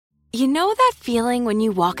You know that feeling when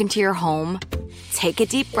you walk into your home, take a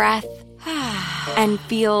deep breath, and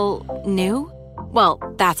feel new? Well,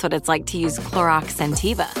 that's what it's like to use Clorox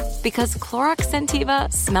Scentiva. Because Clorox Scentiva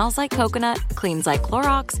smells like coconut, cleans like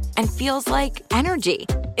Clorox, and feels like energy.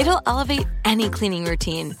 It'll elevate any cleaning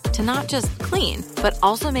routine to not just clean, but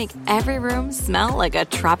also make every room smell like a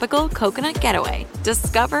tropical coconut getaway.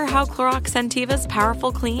 Discover how Clorox Scentiva's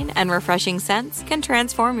powerful clean and refreshing scents can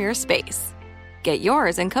transform your space. Get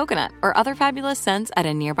yours in coconut or other fabulous scents at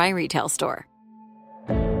a nearby retail store.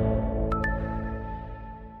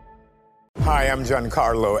 Hi, I'm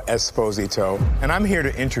Giancarlo Esposito, and I'm here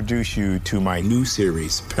to introduce you to my new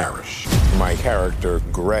series, Parrish. My character,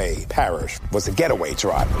 Gray Parrish, was a getaway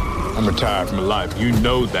driver. I'm retired from life. You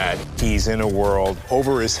know that. He's in a world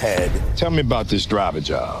over his head. Tell me about this driver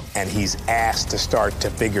job. And he's asked to start to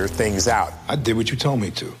figure things out. I did what you told me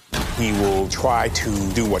to. He will try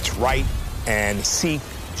to do what's right and seek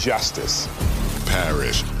justice.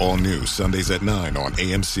 Parrish, all new Sundays at 9 on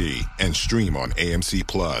AMC and stream on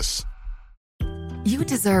AMC+. You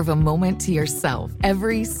deserve a moment to yourself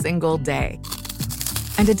every single day.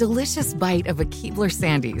 And a delicious bite of a Keebler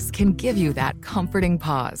Sandies can give you that comforting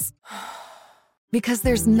pause. Because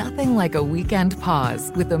there's nothing like a weekend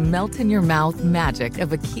pause with the melt-in-your-mouth magic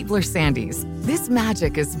of a Keebler Sandies. This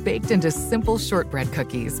magic is baked into simple shortbread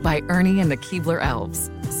cookies by Ernie and the Keebler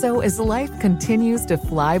Elves. So as life continues to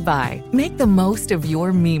fly by, make the most of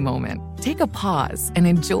your me moment. Take a pause and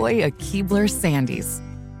enjoy a Keebler Sandies.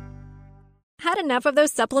 Had enough of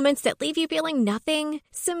those supplements that leave you feeling nothing?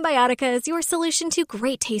 Symbiotica is your solution to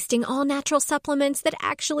great-tasting, all-natural supplements that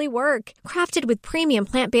actually work. Crafted with premium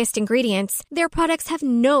plant-based ingredients, their products have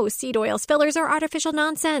no seed oils, fillers, or artificial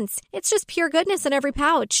nonsense. It's just pure goodness in every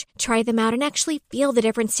pouch. Try them out and actually feel the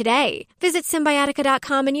difference today. Visit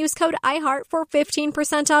Symbiotica.com and use code IHEART for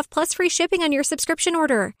 15% off plus free shipping on your subscription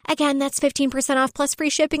order. Again, that's 15% off plus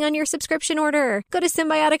free shipping on your subscription order. Go to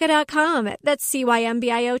Symbiotica.com. That's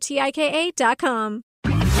CYMBIOTIKA.com.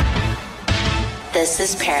 This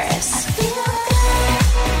is Paris.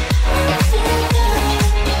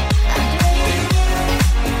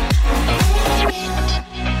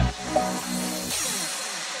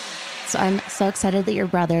 So I'm so excited that your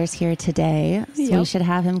brother is here today. So we should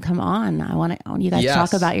have him come on. I want you guys to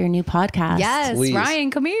talk about your new podcast. Yes, please.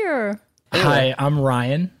 Ryan, come here. Hi, I'm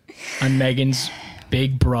Ryan. I'm Megan's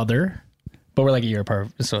big brother, but we're like a year apart.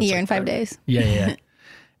 So a year and 5 days. Yeah.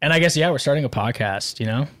 And I guess, we're starting a podcast, you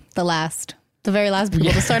know? The very last people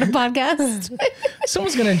to start a podcast.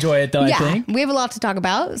 Someone's going to enjoy it, though, I think. We have a lot to talk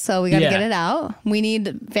about, so we got to get it out. We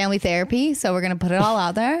need family therapy, so we're going to put it all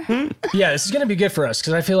out there. Yeah, this is going to be good for us,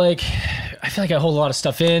 because I feel like I hold a lot of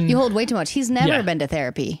stuff in. You hold way too much. He's never been to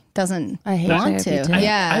therapy. I hate want to. too.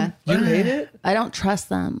 You hate it? I don't trust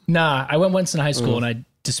them. Nah, I went once in high school, and I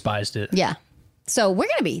despised it. Yeah. So we're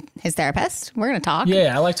going to be his therapist. We're going to talk.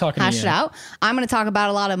 Yeah, I like talking to you. Hash it out. I'm going to talk about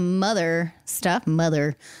a lot of mother stuff.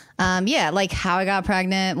 Like how I got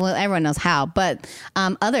pregnant. Well, everyone knows how, but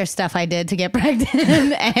other stuff I did to get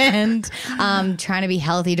pregnant and trying to be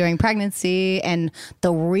healthy during pregnancy and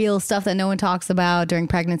the real stuff that no one talks about during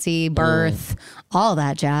pregnancy, birth, all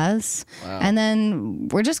that jazz. Wow. And then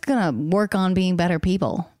we're just going to work on being better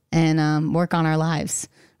people and work on our lives.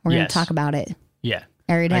 We're going to talk about it. Yeah.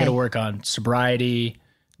 Every day. I got to work on sobriety,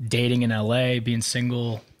 dating in LA, being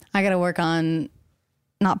single. I got to work on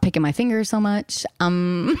not picking my fingers so much.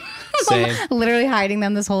 Same. Literally hiding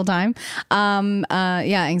them this whole time.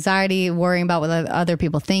 Anxiety, worrying about what other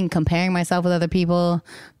people think, comparing myself with other people.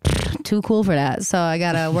 Too cool for that. So I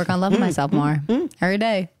got to work on loving myself more every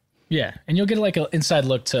day. Yeah. And you'll get like an inside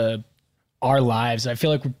look to our lives. I feel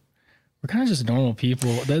like we're kind of just normal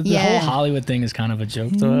people. The whole Hollywood thing is kind of a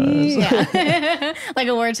joke to us. Yeah. Like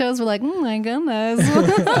award shows, we're like, oh my goodness.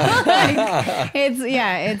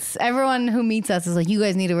 It's everyone who meets us is like, you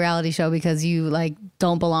guys need a reality show because you like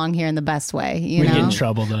don't belong here in the best way. We get in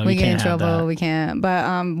trouble though. We get in trouble. We can't.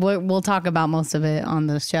 But we'll talk about most of it on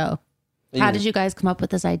the show. How did you guys come up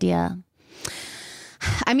with this idea?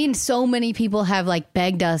 I mean, so many people have like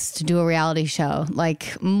begged us to do a reality show,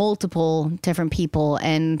 like multiple different people.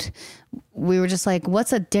 And we were just like,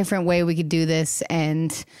 what's a different way we could do this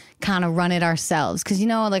and kind of run it ourselves? Because,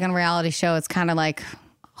 like on a reality show, it's kind of like,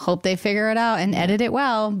 hope they figure it out and edit it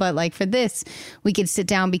well. But like for this, we could sit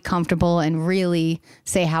down, be comfortable and really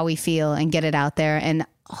say how we feel and get it out there and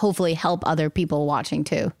hopefully help other people watching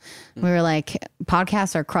too. We were like,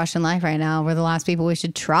 podcasts are crushing life right now. We're the last people. We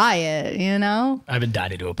should try it, I've been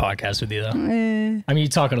dying to do a podcast with you though. I mean, you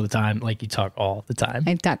talk all the time. Like you talk all the time.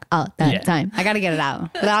 I talk all the time. I got to get it out.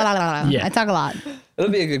 I talk a lot.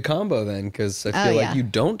 It'll be a good combo then, because I feel like you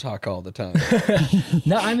don't talk all the time.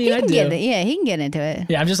 No, I mean, I do. He can get into it.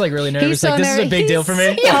 Yeah, I'm just like really nervous. Like, this is a big deal for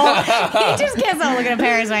me. He just can't stop looking at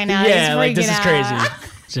Paris right now. Yeah, like this is crazy.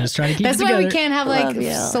 Just trying to keep it together. That's why we can't have like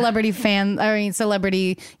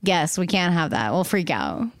celebrity guests. We can't have that. We'll freak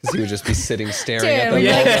out. Because you would just be sitting staring at them.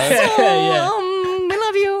 We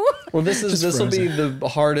love you. Well, this will be the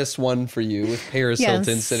hardest one for you with Paris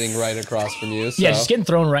Hilton sitting right across from you. So. Yeah, just getting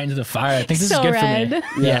thrown right into the fire. I think this is good for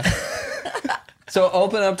me. Yeah. So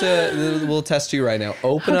open up to, we'll test you right now.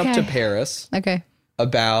 Open up to Paris. Okay.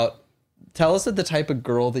 Tell us the type of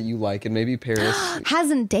girl that you like, and maybe Paris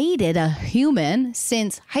hasn't dated a human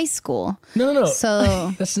since high school. No.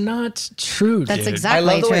 So that's not true. That's dude. exactly true.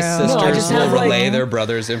 I love the way sisters will relay like, their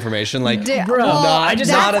brother's information. Like, bro, I think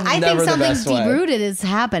something deep-rooted is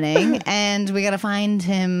happening, and we got to find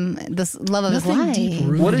him the love of his life.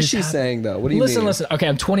 What is she saying though? What do you mean? Listen. Okay,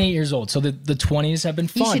 I'm 28 years old, so the 20s have been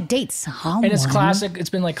fun. You should date someone. And it's classic. It's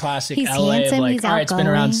been like classic He's LA handsome, of like, he's all right, it's been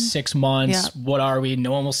around outgoing. 6 months. Yep. What are we?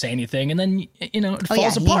 No one will say anything, and then it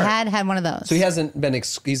falls apart. He had one of those. So he hasn't been.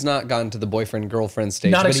 He's not gone to the boyfriend girlfriend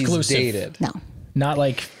stage. Not but exclusive. He's dated. No. Not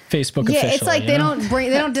like Facebook official. Yeah, it's like they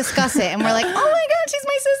don't discuss it, and we're like, oh my god, she's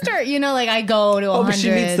my sister. You know, like I go to 100. But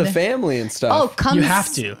she meets the family and stuff. You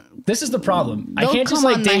have to. This is the problem. I can't just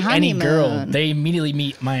like date any girl. They immediately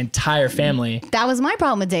meet my entire family. That was my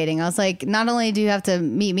problem with dating. I was like, not only do you have to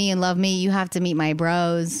meet me and love me, you have to meet my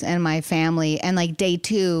bros and my family. And like day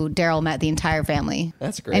 2, Daryl met the entire family.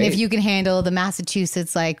 That's great. And if you can handle the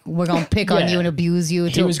Massachusetts, like we're gonna pick on you and abuse you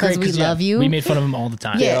because we love you. We made fun of him all the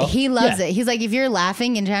time. Yeah, he loves it. He's like, if you're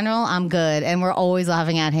laughing in general, I'm good. And we're always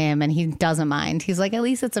laughing at him, and he doesn't mind. He's like, at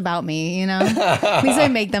least it's about me, you know. At least I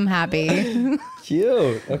make them happy.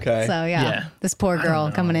 Cute. Okay. So yeah, this poor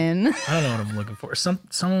girl coming in. I don't know what I'm looking for.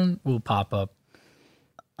 Someone will pop up.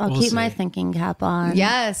 I'll keep my thinking cap on.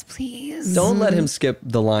 Yes, please. Don't let him skip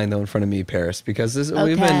the line though in front of me, Paris, because we've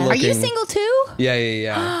been looking. Are you single too?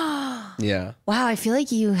 Yeah. Yeah. Wow, I feel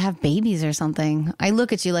like you have babies or something. I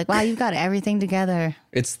look at you like, wow, you've got everything together.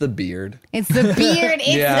 It's the beard. It's the beard.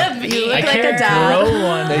 It's the beard. You look like a dad. Grow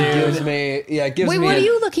one, It gives me. Wait, what are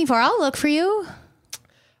you looking for? I'll look for you.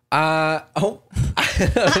 No.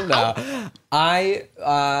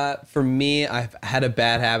 For me, I've had a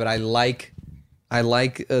bad habit. I like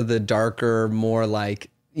the darker, more like,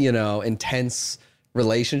 intense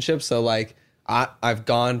relationships. So like I've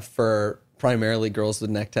gone for primarily girls with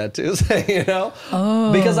neck tattoos,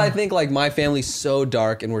 because I think like my family's so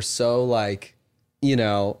dark and we're so like,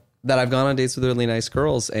 that I've gone on dates with really nice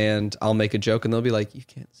girls and I'll make a joke and they'll be like, you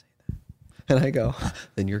can't say that. And I go,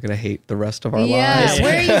 then you're going to hate the rest of our lives.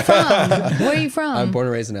 Where are you from? Where are you from? I'm born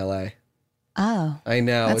and raised in LA. Oh. I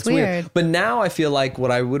know. That's it's weird. But now I feel like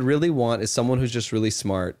what I would really want is someone who's just really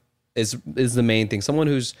smart is the main thing. Someone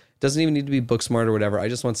who's doesn't even need to be book smart or whatever. I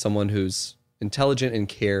just want someone who's intelligent and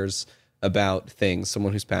cares about things.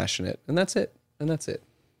 Someone who's passionate. And that's it. And that's it.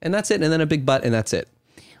 And that's it. And then a big butt and that's it.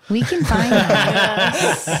 We can find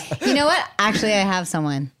that. You know what? Actually, I have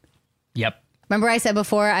someone. Yep. Remember I said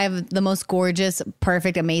before, I have the most gorgeous,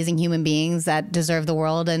 perfect, amazing human beings that deserve the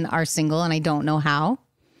world and are single, and I don't know how.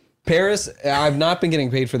 Paris, I've not been getting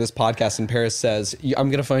paid for this podcast, and Paris says, "I'm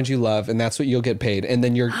going to find you love, and that's what you'll get paid, and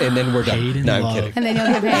then we're done." No, I'm kidding. And then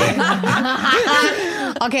you'll get paid.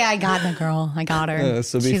 Okay, I got the girl. I got her.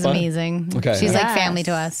 She's amazing. Okay, she's like family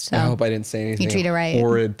to us. So. I hope I didn't say anything. You treat her right.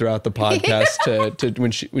 Horrid throughout the podcast.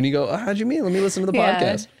 to when you go, how'd you meet? Let me listen to the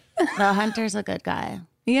podcast. No, Hunter's a good guy.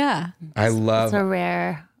 Yeah, it's a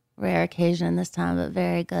rare occasion this time, but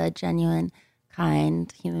very good, genuine,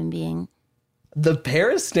 kind human being. The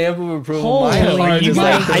Paris stamp of approval. Holy, you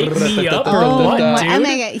might hype me up or what, dude? Oh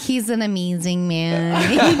my God, he's an amazing man.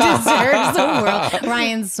 He deserves the world.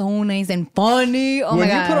 Ryan's so nice and funny. Oh my God.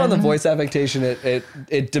 When you put on the voice affectation,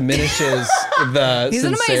 it diminishes the He's sincerity.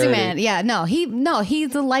 An amazing man. Yeah,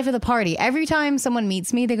 he's the life of the party. Every time someone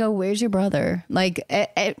meets me, they go, "Where's your brother?" Like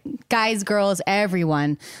guys, girls,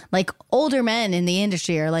 everyone. Like older men in the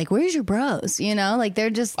industry are like, "Where's your bros?" Like they're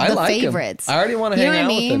just the favorites. I already want to hang out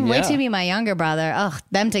with them. Wait till you meet my younger brother. Ugh,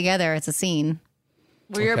 them together, it's a scene.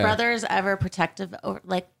 Were your brothers ever protective?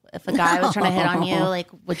 Like, if a guy was trying to hit on you, like,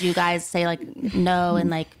 would you guys say like no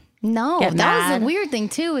and like no? Get that mad? was the weird thing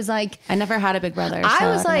too. Is like I never had a big brother. I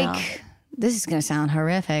was like, this is gonna sound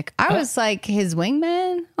horrific. I was like his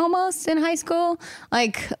wingman almost in high school.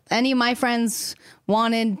 Like any of my friends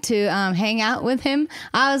wanted to hang out with him,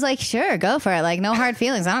 I was like, sure, go for it. Like, no hard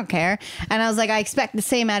feelings. I don't care. And I was like, I expect the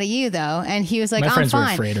same out of you, though. And he was like, I'm friends fine.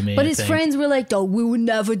 were afraid of me, but I his think. friends were like, oh, we would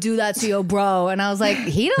never do that to your bro. And I was like,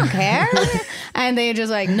 he don't care. And they were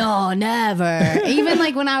just like, no, never. Even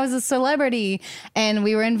like when I was a celebrity and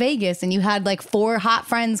we were in Vegas and you had like 4 hot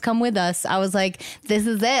friends come with us, I was like, this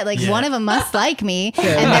is it. Like, one of them must like me.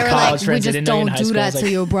 And they were like, we just don't do that to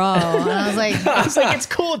your bro. And I was like, it's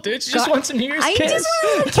cool, dude. She just wants some ears. I just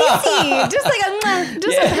want a kissy. Just like a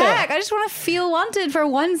peck. I just want to feel wanted for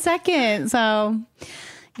 1 second. So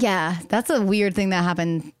yeah, that's a weird thing that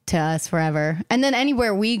happened to us forever. And then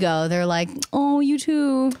anywhere we go, they're like, oh, you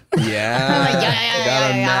too. Yeah. I'm like, I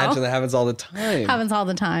gotta imagine that happens all the time. Happens all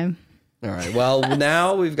the time. All right. Well,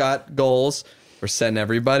 now we've got goals. We're setting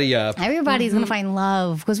everybody up. Everybody's going to find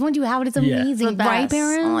love because when you have it, it's amazing. Right,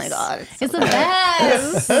 parents? Oh my God. It's the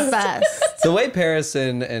best. It's the best. The way Paris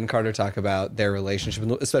and Carter talk about their relationship,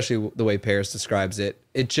 especially the way Paris describes it,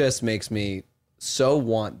 it just makes me so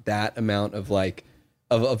want that amount of like,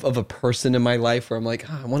 of a person in my life where I'm like,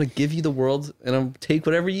 I want to give you the world and I'll take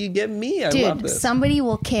whatever you give me. I love Dude, this. somebody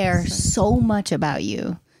will care so much about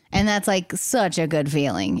you. And that's like such a good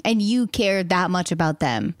feeling. And you care that much about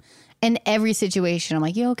them. In every situation, I'm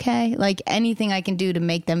like, you okay? Like anything I can do to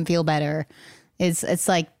make them feel better it's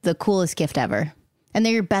like the coolest gift ever. And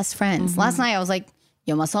they're your best friends. Last night I was like,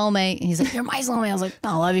 you're my soulmate. And he's like, you're my soulmate. I was like,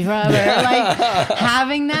 I love you forever. Like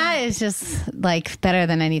having that is just like better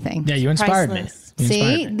than anything. Yeah, you inspired me.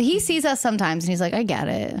 See, he sees us sometimes and he's like, I get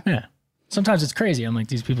it. Yeah. Sometimes it's crazy. I'm like,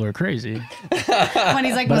 these people are crazy. When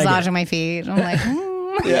he's like massaging my feet, I'm like,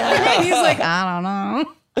 Yeah. And he's like, I don't know.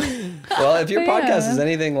 Well, if your podcast is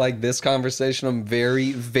anything like this conversation, I'm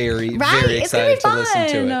very, very, Right? very It's gonna be excited to listen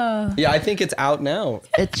to fun. it. Yeah, I think it's out now.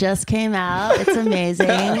 It just came out. It's amazing.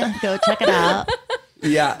 Go check it out.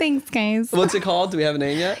 Yeah. Thanks, guys. What's it called? Do we have a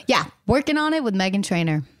name yet? Yeah, working on it with Meghan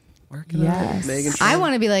Trainor. Working on it with Meghan Trainor. I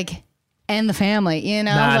want to be like, and the family, you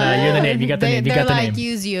know? Nah, you're the name. You got the name. You They're got the like, name.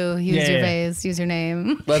 use your face, use your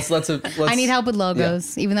name. Let's I need help with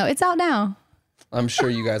logos, even though it's out now. I'm sure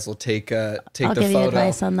you guys will take I'll the give you photo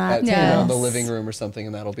advice on that, at, too. the living room or something,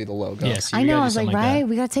 and that'll be the logo. Yes, I know. I was like, right?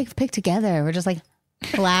 We got to take the pic together. We're just like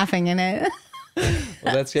laughing in it. Well,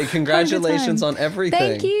 that's great. Congratulations on everything.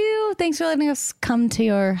 Thank you. Thanks for letting us come to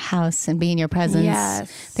your house and be in your presence.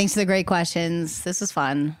 Yes. Thanks for the great questions. This was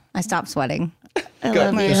fun. I stopped sweating. I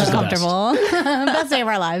love you. This is the Comfortable. Best day of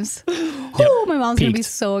our lives. Oh, my mom's going to be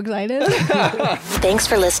so excited. Thanks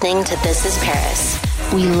for listening to This is Paris.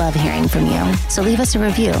 We love hearing from you. So leave us a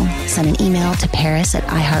review. Send an email to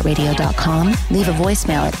paris@iheartradio.com. Leave a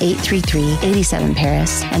voicemail at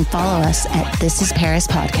 833-87-PARIS. And follow us at This is Paris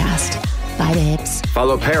Podcast. Bye, babes.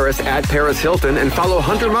 Follow Paris at Paris Hilton and follow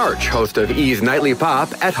Hunter March, host of E's Nightly Pop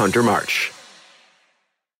at Hunter March.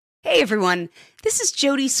 Hey, everyone. This is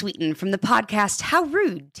Jodie Sweetin from the podcast How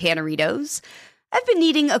Rude, Tanneritos. I've been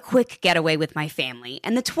needing a quick getaway with my family,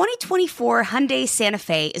 and the 2024 Hyundai Santa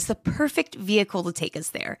Fe is the perfect vehicle to take us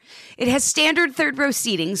there. It has standard third-row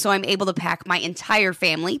seating, so I'm able to pack my entire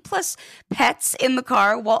family, plus pets, in the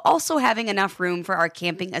car, while also having enough room for our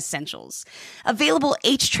camping essentials. Available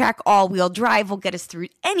H-Track all-wheel drive will get us through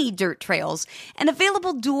any dirt trails, and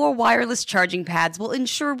available dual wireless charging pads will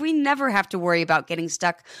ensure we never have to worry about getting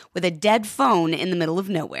stuck with a dead phone in the middle of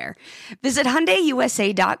nowhere. Visit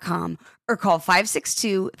HyundaiUSA.com or call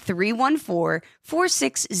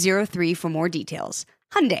 562-314-4603 for more details.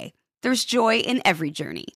 Hyundai, there's joy in every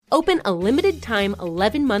journey. Open a limited-time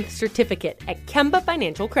 11-month certificate at Kemba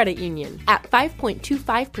Financial Credit Union. At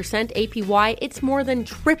 5.25% APY, it's more than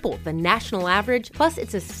triple the national average, plus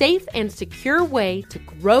it's a safe and secure way to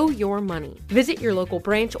grow your money. Visit your local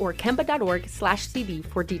branch or kemba.org/cb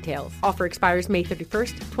for details. Offer expires May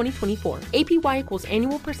 31st, 2024. APY equals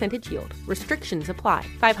annual percentage yield. Restrictions apply.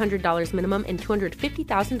 $500 minimum and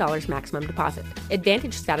 $250,000 maximum deposit.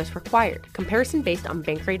 Advantage status required. Comparison based on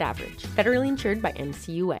bank rate average. Federally insured by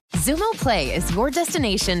NCUA. Xumo Play is your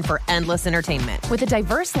destination for endless entertainment. With a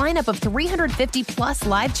diverse lineup of 350 plus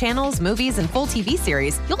live channels, movies, and full TV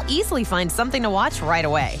series, you'll easily find something to watch right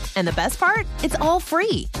away. And the best part? It's all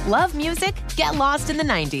free. Love music? Get lost in the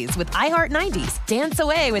 90s with iHeart 90s, dance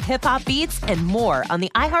away with hip-hop beats, and more on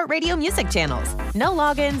the iHeartRadio music channels. No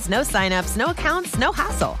logins, no signups, no accounts, no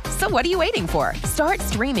hassle. So what are you waiting for? Start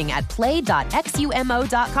streaming at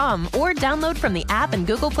play.xumo.com or download from the app and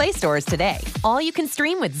Google Play stores today. All you can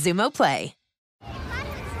stream with Xumo Play.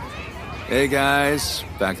 Hey guys,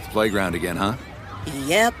 back at the playground again, huh?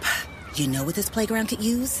 Yep. You know what this playground could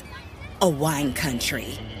use? A wine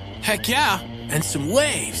country. Heck yeah, and some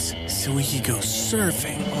waves so we could go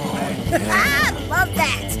surfing. Oh, yeah. Love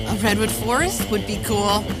that. A redwood forest would be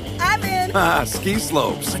cool. I'm in. Ski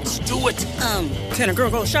slopes. Let's do it. Can a girl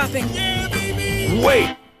go shopping? Yeah, baby.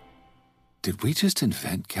 Wait. Did we just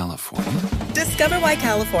invent California? Discover why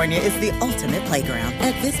California is the ultimate playground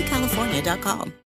at visitcalifornia.com.